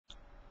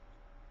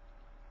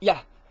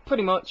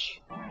pretty much,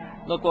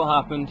 look what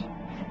happened.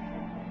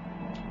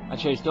 I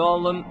chased all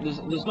of them.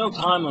 There's no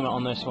time limit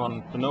on this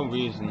one for no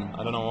reason.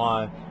 I don't know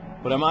why.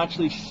 But I'm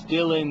actually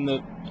still in the...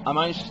 I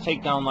managed to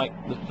take down like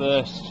the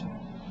first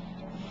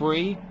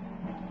 3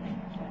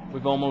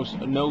 with almost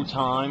no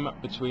time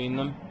between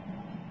them.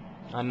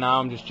 And now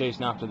I'm just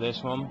chasing after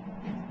this one.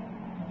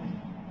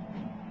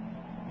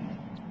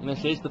 And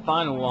this is the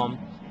final one.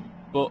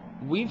 But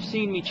we've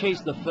seen me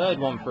chase the 3rd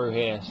one through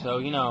here. So,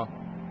 you know,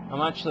 I'm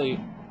actually...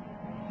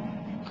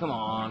 Come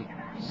on.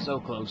 So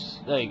close.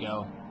 There you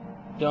go.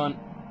 Done.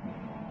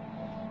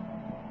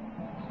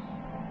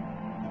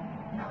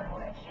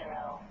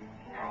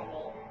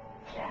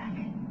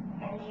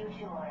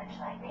 Orange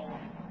Lightning,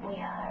 we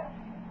are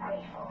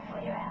grateful for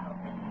your help.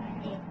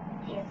 It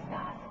is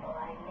possible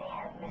I may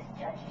have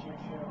misjudged you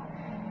too.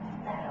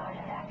 That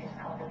artifact is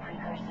called the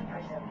Precursor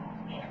Prism.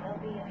 It will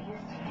be of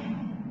use to you.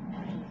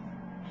 Please,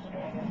 keep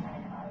it as a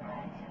sign of our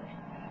gratitude.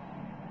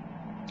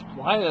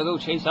 Why did I go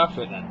chase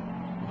after it then?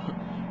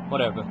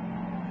 Whatever.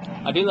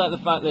 I do like the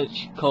fact that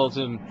she calls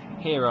him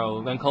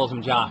Hero, then calls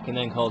him Jack, and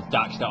then calls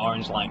Daxter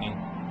Orange Lightning.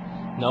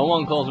 No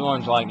one calls him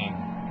Orange Lightning.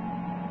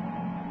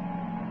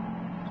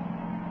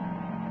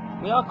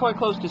 We are quite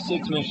close to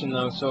 6 mission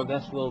though, so I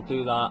guess we'll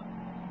do that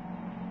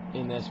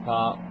in this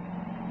part.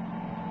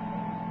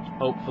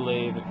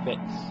 Hopefully, if it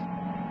fits.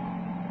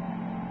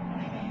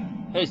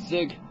 Hey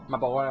Sig, my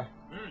boy.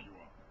 There you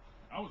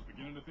are. I was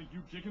beginning to think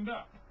you chickened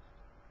out.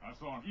 I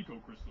saw an eco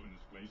crystal in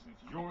this place, and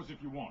it's yours if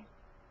you want it.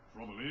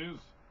 Trouble is,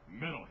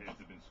 metalheads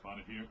have been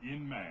spotted here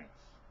en masse.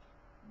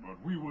 But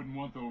we wouldn't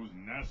want those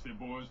nasty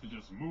boys to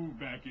just move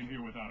back in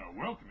here without a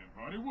welcoming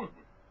party, would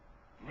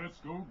we? Let's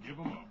go give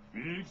them a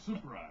big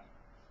surprise.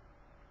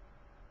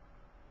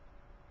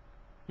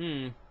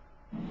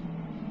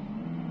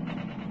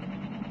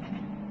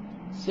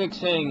 Sig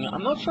saying,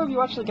 I'm not sure if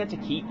you actually get to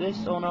keep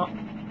this or not.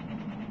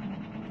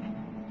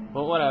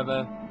 But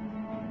whatever.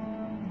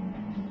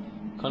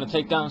 Gonna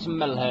take down some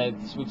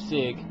metalheads with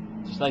Sig,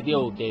 just like the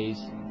old days.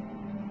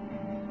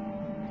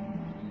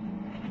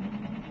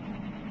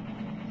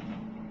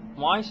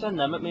 Why send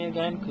them at me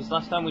again? Because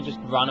last time we just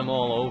ran them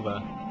all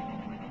over.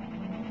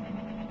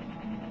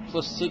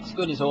 Plus Sig's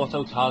gun is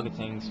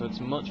auto-targeting, so it's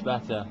much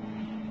better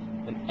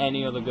than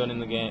any other gun in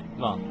the game.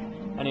 Well,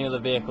 any other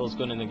vehicle's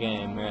gun in the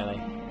game,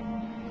 really.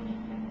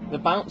 The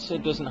Bouncer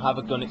doesn't have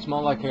a gun, it's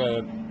more like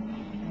a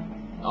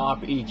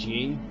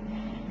RPG,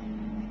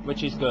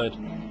 which is good.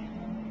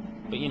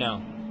 But you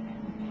know.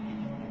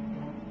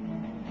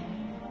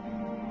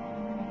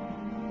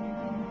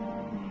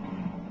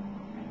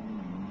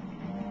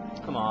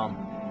 Come on.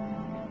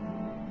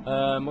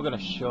 We're gonna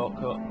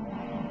shortcut.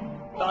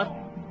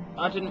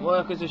 That didn't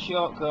work as a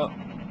shortcut,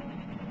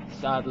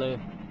 sadly.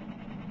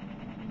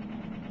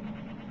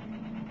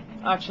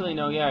 Actually,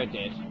 no, yeah, it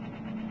did.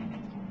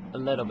 A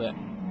little bit.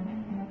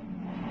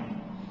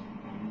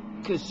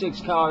 Because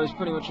Sig's car is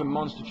pretty much a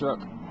monster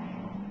truck.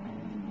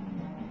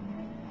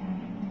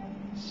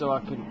 So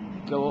I could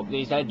go up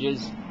these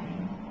edges.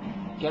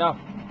 Get off,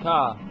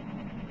 car.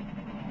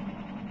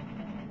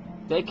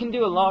 They can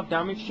do a lot of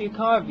damage to your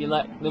car if you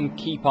let them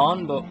keep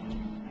on, but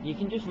you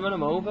can just run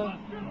them over.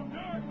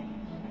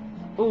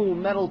 Ooh,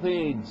 metal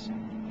beads.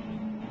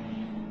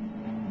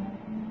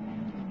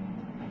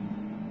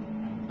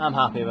 I'm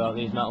happy about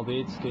these metal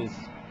beads, because...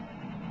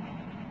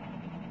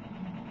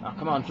 Oh,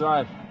 come on,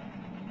 drive.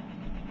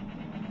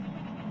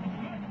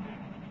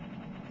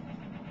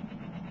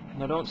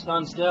 No, don't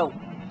stand still.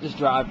 Just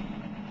drive,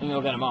 and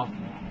you'll get them off.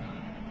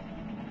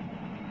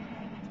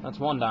 That's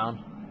one down.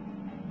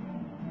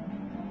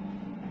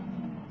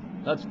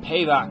 That's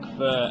payback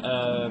for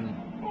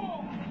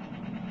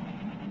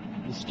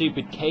the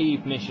stupid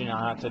cave mission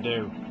I had to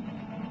do.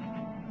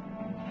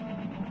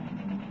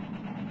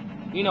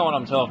 You know what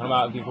I'm talking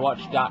about if you've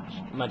watched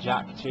my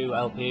Jak 2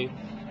 LP.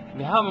 If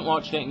you haven't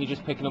watched it and you're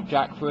just picking up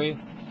Jak 3,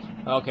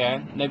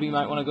 okay, maybe you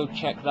might want to go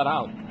check that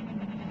out.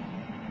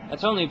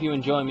 That's only if you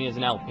enjoy me as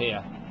an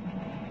LPer.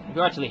 If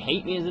you actually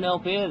hate me as an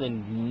LPer,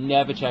 then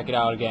never check it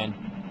out again.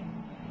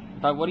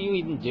 In fact, what are you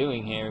even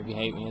doing here if you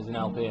hate me as an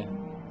LPer?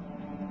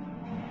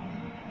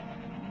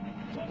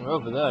 We're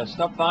over there.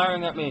 Stop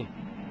firing at me.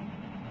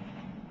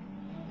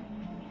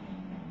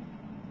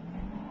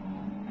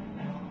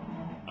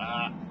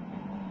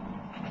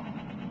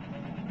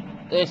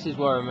 This is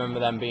where I remember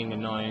them being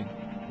annoying.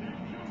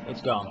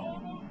 It's gone.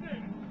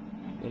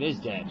 It is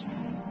dead.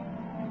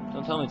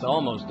 Don't tell me it's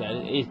almost dead.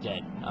 It is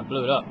dead. I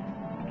blew it up.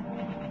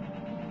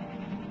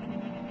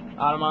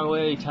 Out of my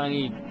way,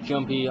 tiny,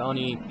 jumpy,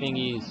 oni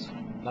thingies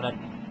that I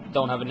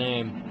don't have a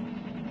name.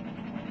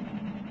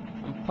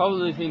 I'm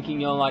probably thinking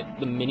you're like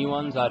the mini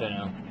ones. I don't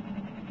know.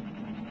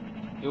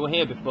 You were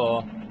here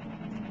before.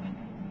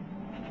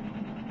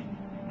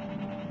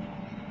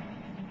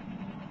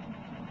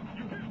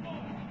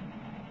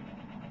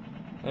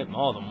 Hit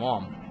more than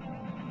one.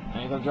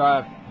 I ain't gonna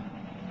drive.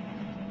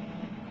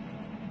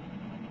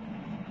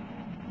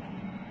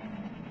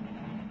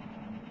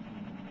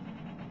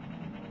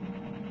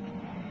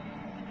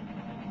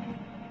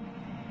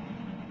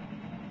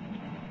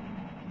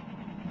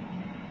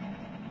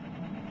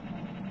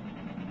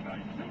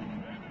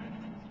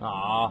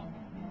 Ah,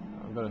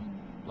 I'm gonna,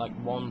 like,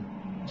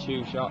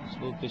 1-2 shots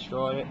will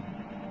destroy it.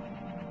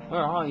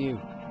 Where are you?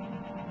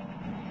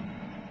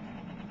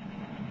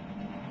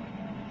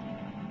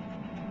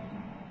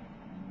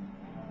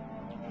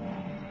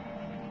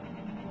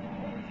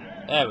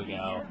 There we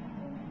go.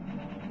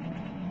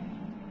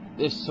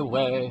 This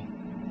away.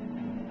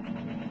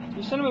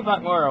 You sending me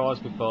back where I was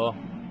before?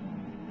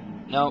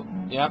 No.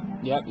 Yep,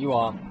 you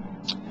are.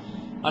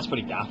 That's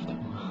pretty daft.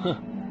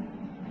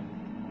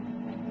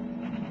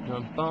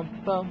 Bum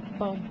bum bum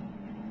bum.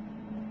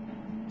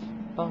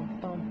 Bum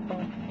bum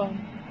bum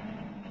bum.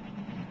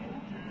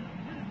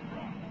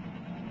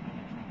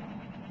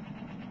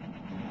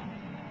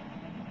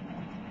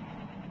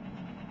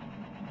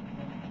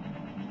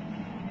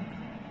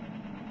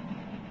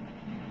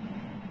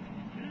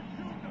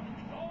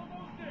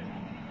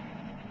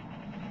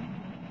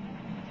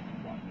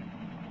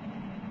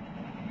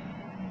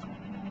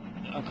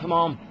 Oh, come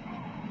on.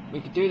 We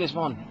could do this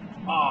one.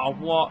 Oh,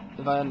 what?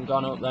 If I hadn't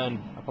gone up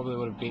then, I probably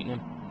would have beaten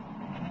him.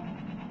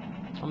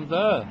 I'm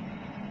there.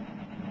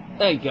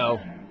 There you go.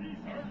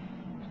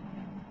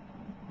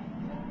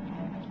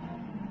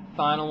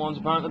 Final one's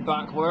apparently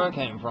back where I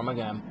came from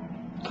again.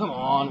 Come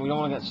on, we don't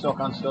want to get stuck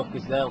on stuff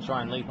because they'll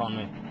try and leap on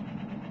me.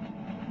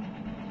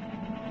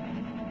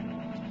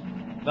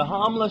 They're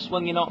harmless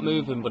when you're not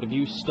moving, but if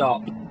you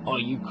stop or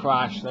you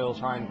crash, they'll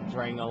try and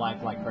drain your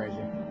life like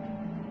crazy.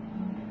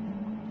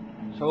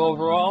 So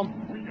overall,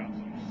 We got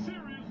some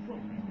serious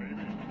trophies,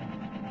 baby.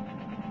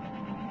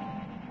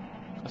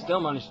 I still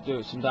managed to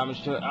do some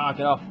damage to it. Ah,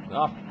 get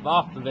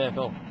off the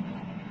vehicle.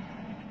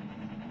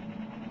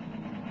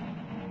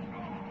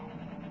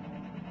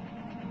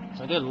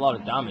 So I did a lot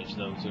of damage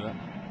though to it.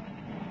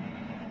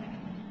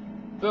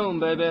 Boom,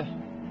 baby.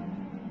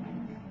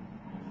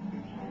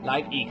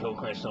 Like Eco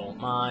Crystal,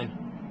 mine.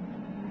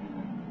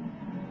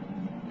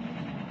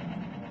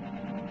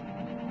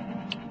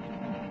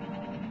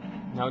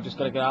 Now we just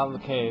gotta get out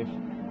of the cave.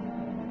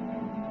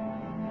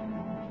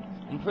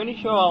 I'm pretty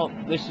sure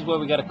this is where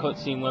we get a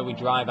cutscene where we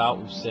drive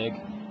out with Sig.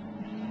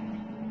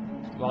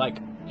 We're like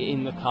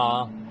in the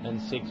car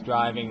and Sig's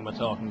driving and we're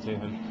talking to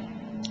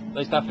him. At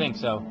least I think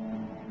so.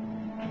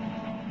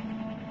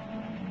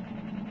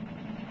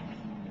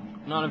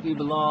 None of you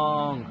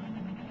belong.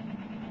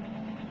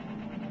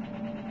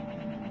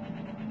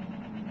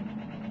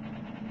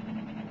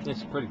 This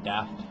is pretty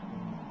daft.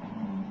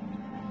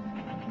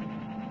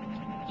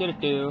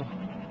 Do-do-do.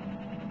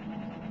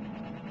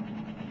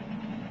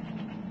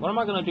 What am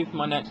I going to do for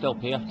my next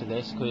LP after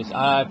this? Because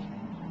I've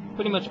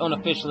pretty much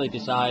unofficially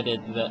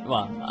decided that,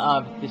 well,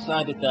 I've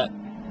decided that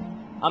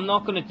I'm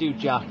not going to do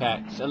Jak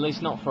X, at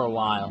least not for a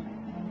while.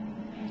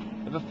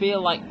 If I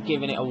feel like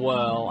giving it a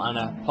whirl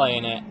and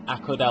playing it, I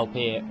could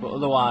LP it, but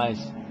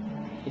otherwise,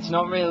 it's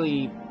not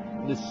really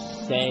the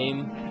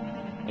same.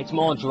 It's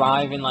more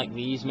driving like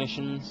these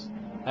missions,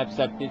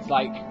 except it's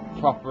like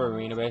proper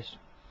arena based.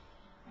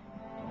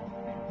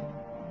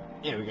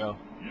 Here we go.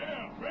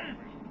 Yeah, baby.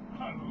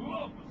 I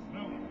love the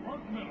smell of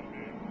burnt metal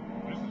here.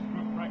 This is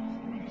good practice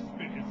when the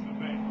spit hits the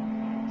van.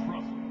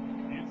 Trust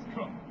me, it's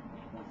coming.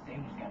 What's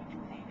Samus got to do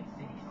with Haven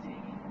City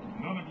Sig?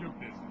 None of your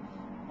business.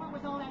 What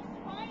was all that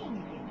spying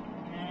you did?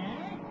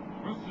 Huh?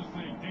 Let's just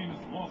say Danis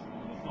lost a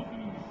little something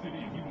in the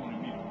city and he wanted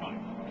me to fight.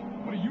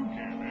 What do you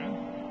care, man?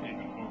 He ain't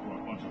gonna go for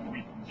a bunch of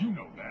weapons. You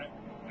know that.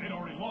 They'd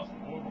already lost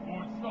the war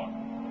before it started.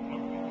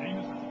 Luckily,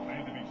 Danis has a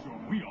plan to make sure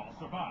we all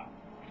survive.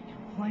 You're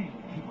playing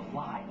with people's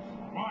lives.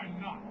 Why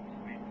not?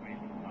 Wait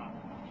not.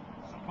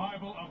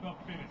 Survival of the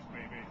fittest,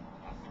 baby.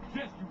 I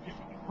suggest you get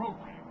with the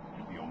program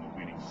and be on the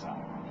winning side.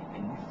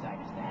 And which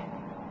side is that?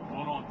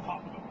 One on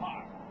top of the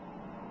pile.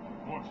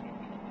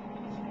 Fortunately,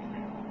 it's gonna be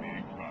a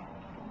big fight.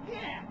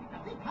 Yeah!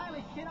 Big pile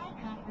of shit, I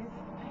got this.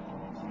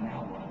 So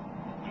now what?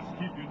 Just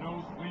keep your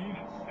nose clean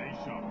and stay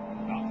sharp.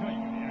 I'll tell you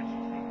when the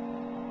action's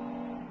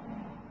coming.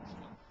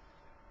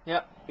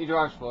 Yep, he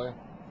drives for you.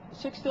 Is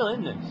Sig still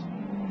in this?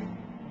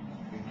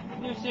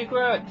 New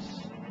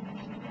secrets!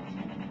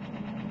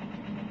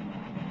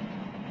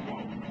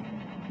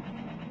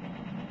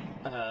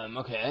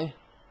 Okay.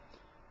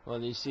 What are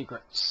these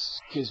secrets?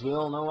 Because we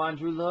all know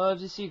Andrew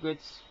loves his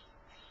secrets.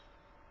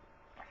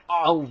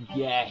 Oh,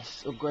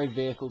 yes! Upgrade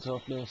vehicle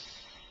toughness.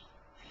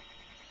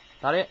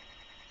 That it?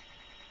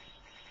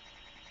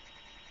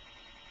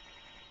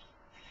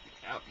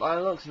 Yep, by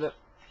the looks of it.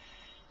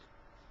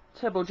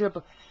 Turbo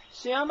Jibber.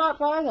 See, I might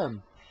buy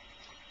them.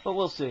 But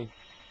we'll see.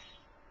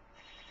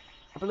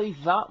 I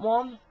believe that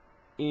one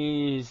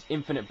is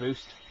infinite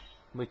boost,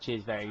 which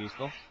is very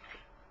useful.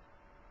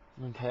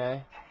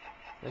 Okay.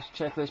 Let's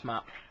check this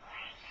map.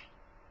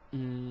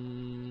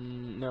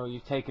 No,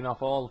 you've taken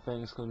off all the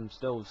things because I'm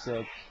still with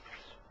Sig.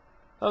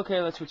 Okay,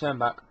 let's return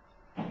back.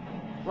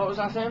 What was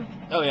I saying?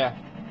 Oh yeah.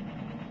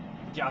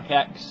 Jak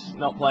X,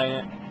 not playing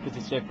it because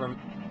it's different.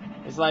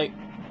 It's like,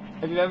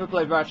 if you've ever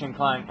played Ratchet &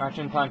 Clank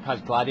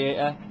has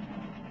Gladiator,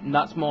 and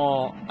that's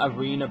more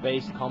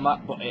arena-based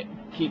combat, but it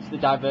keeps the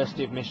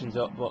diversity of missions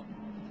up. But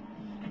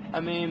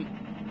I mean,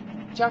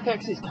 Jak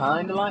X is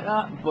kind of like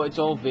that, but it's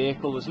all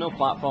vehicle. There's no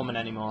platforming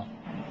anymore.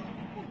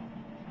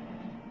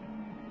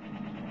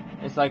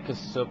 It's like a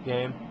sub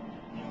game.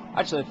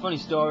 Actually, the funny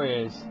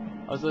story is,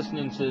 I was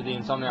listening to the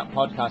Insomniac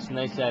podcast and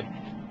they said,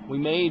 we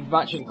made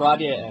Ratchet &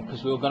 Gladiator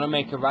because we were going to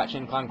make a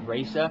Ratchet & Clank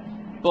racer,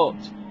 but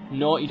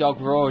Naughty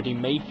Dog were already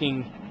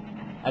making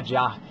a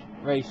Jack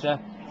racer,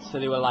 so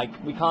they were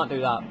like, we can't do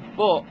that.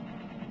 But,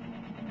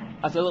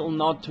 as a little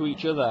nod to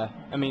each other,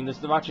 I mean, there's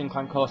the Ratchet &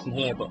 Clank course in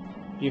here, but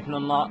you can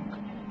unlock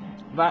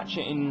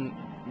Ratchet in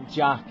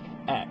Jack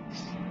X,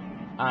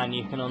 and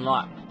you can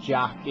unlock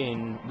Jack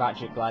in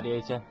Ratchet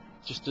Gladiator,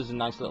 just as a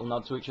nice little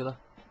nod to each other.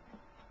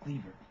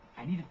 Cleaver,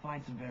 I need to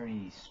find some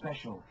very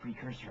special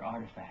precursor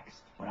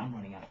artifacts, but I'm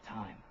running out of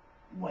time.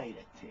 Wait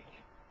a tick.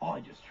 I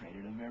just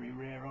traded a very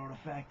rare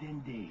artifact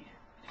indeed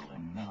to a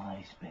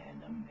nice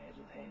band of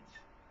metalheads.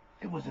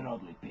 It was an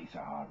ugly piece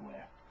of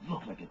hardware.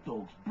 Looked like a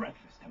dog's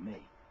breakfast to me.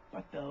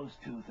 But those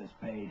toothers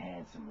paid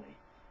handsomely.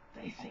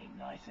 They seemed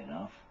nice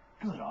enough.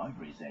 Good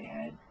ivories they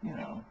had, you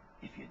know,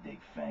 if you dig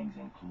fangs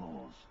and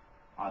claws.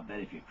 I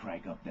bet if you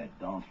crank up that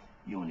dump,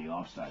 you and the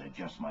offsider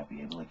just might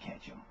be able to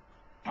catch him.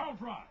 Power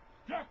drive!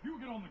 Jack, you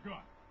get on the gun.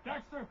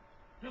 Dexter,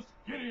 just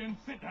get in,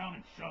 sit down,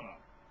 and shut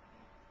up.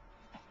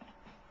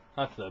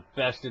 That's the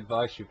best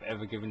advice you've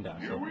ever given,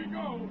 Dexter. Here we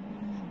go.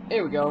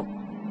 Here we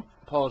go.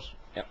 Pause.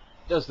 Yep.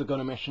 There's the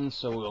gunner mission,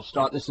 so we'll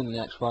start this in the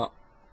next part.